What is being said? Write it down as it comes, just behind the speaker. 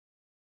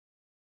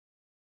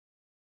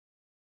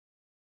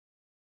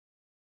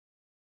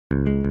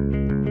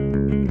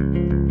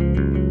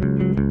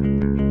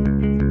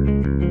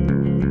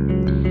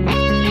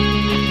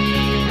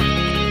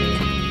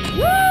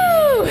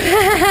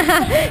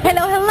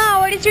Hello, hello.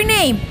 What is your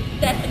name?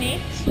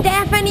 Stephanie.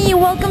 Stephanie,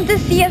 welcome to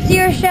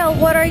CSC Shell.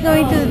 What are you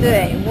going to do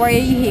today? Why are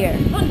you here?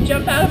 I'm gonna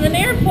jump out of an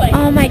airplane.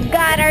 Oh my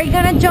God, are you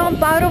gonna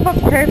jump out of a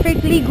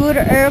perfectly good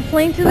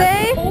airplane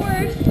today? Of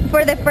course.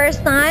 For the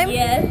first time?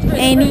 Yes, for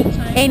the first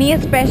time.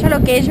 Any special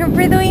occasion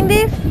for doing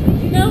this?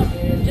 No,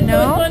 just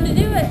No? always wanted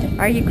to do it.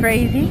 Are you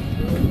crazy?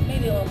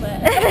 Maybe a little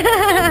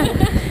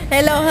bit.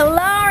 Hello, hello.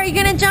 Are you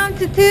gonna jump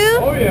to two?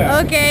 Oh yeah.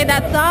 Okay,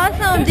 that's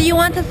awesome. Do you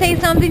want to say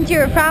something to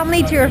your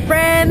family, to your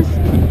friends?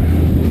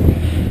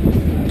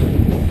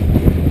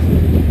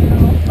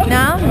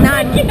 No?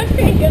 I None? can't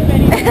think of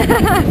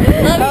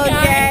anything. Love you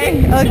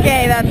Okay, guys.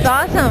 okay, that's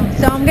awesome.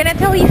 So I'm gonna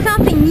tell you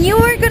something. You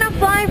are gonna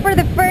fly for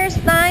the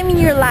first time in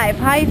your life.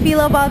 How you feel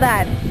about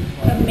that?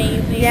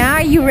 Amazing. Yeah,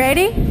 are you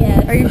ready?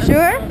 Yes. Are you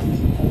sure?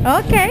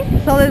 Okay,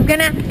 so let's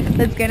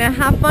gonna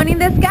have fun in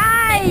the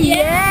sky.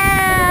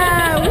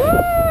 Yeah!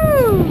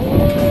 Woo!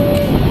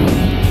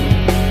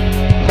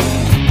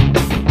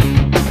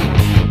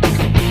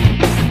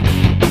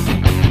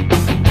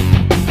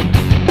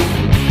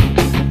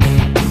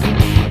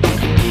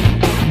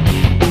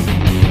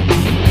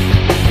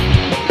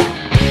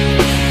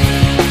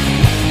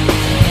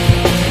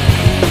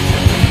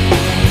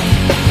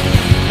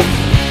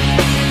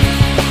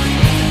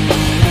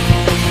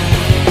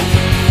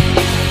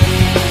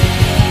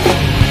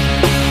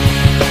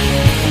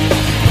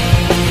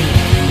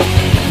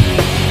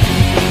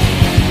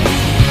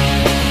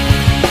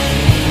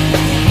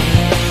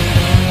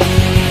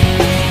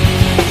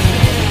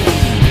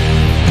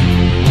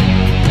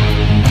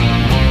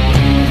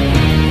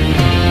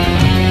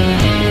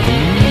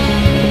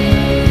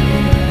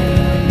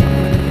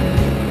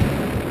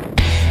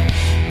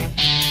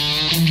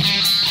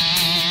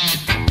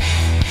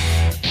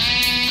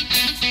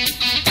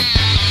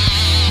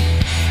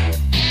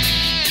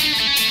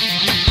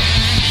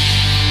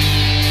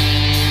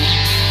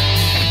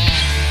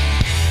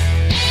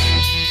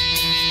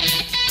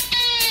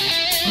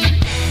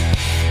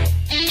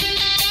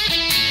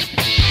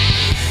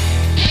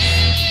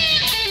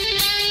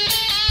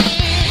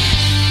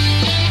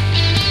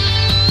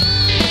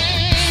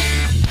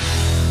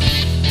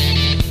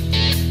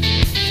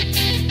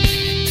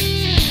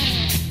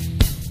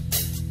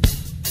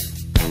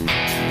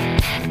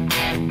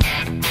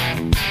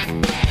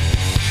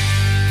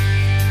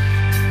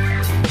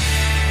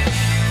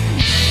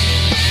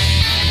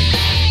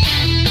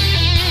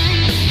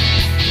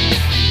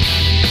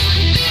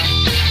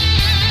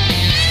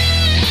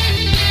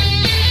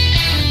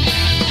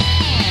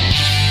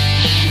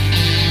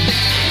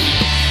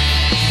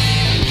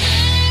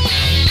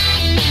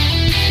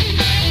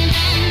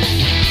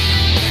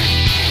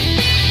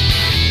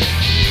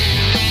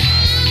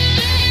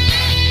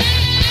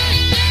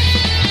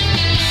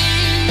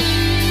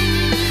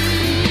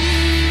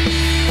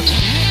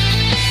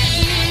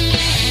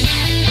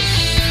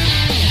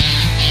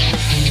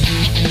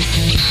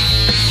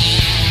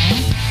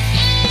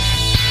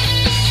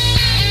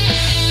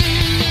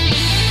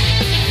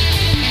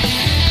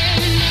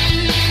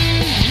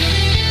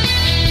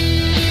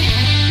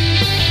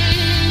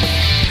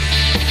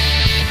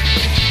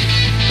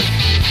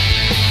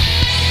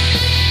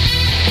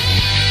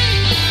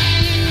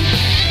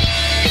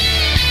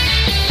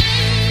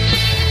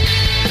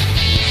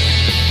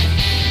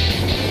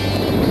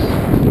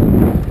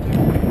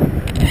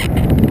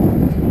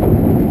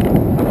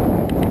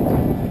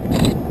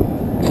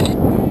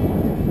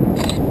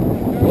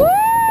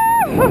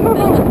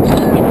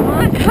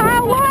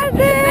 How was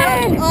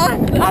it?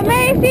 Awesome.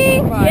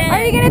 Amazing? Yes.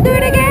 Are you gonna do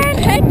it again?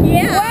 Heck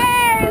yeah.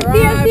 Where?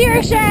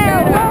 CSC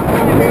Shell.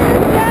 Welcome to the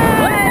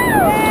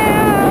show.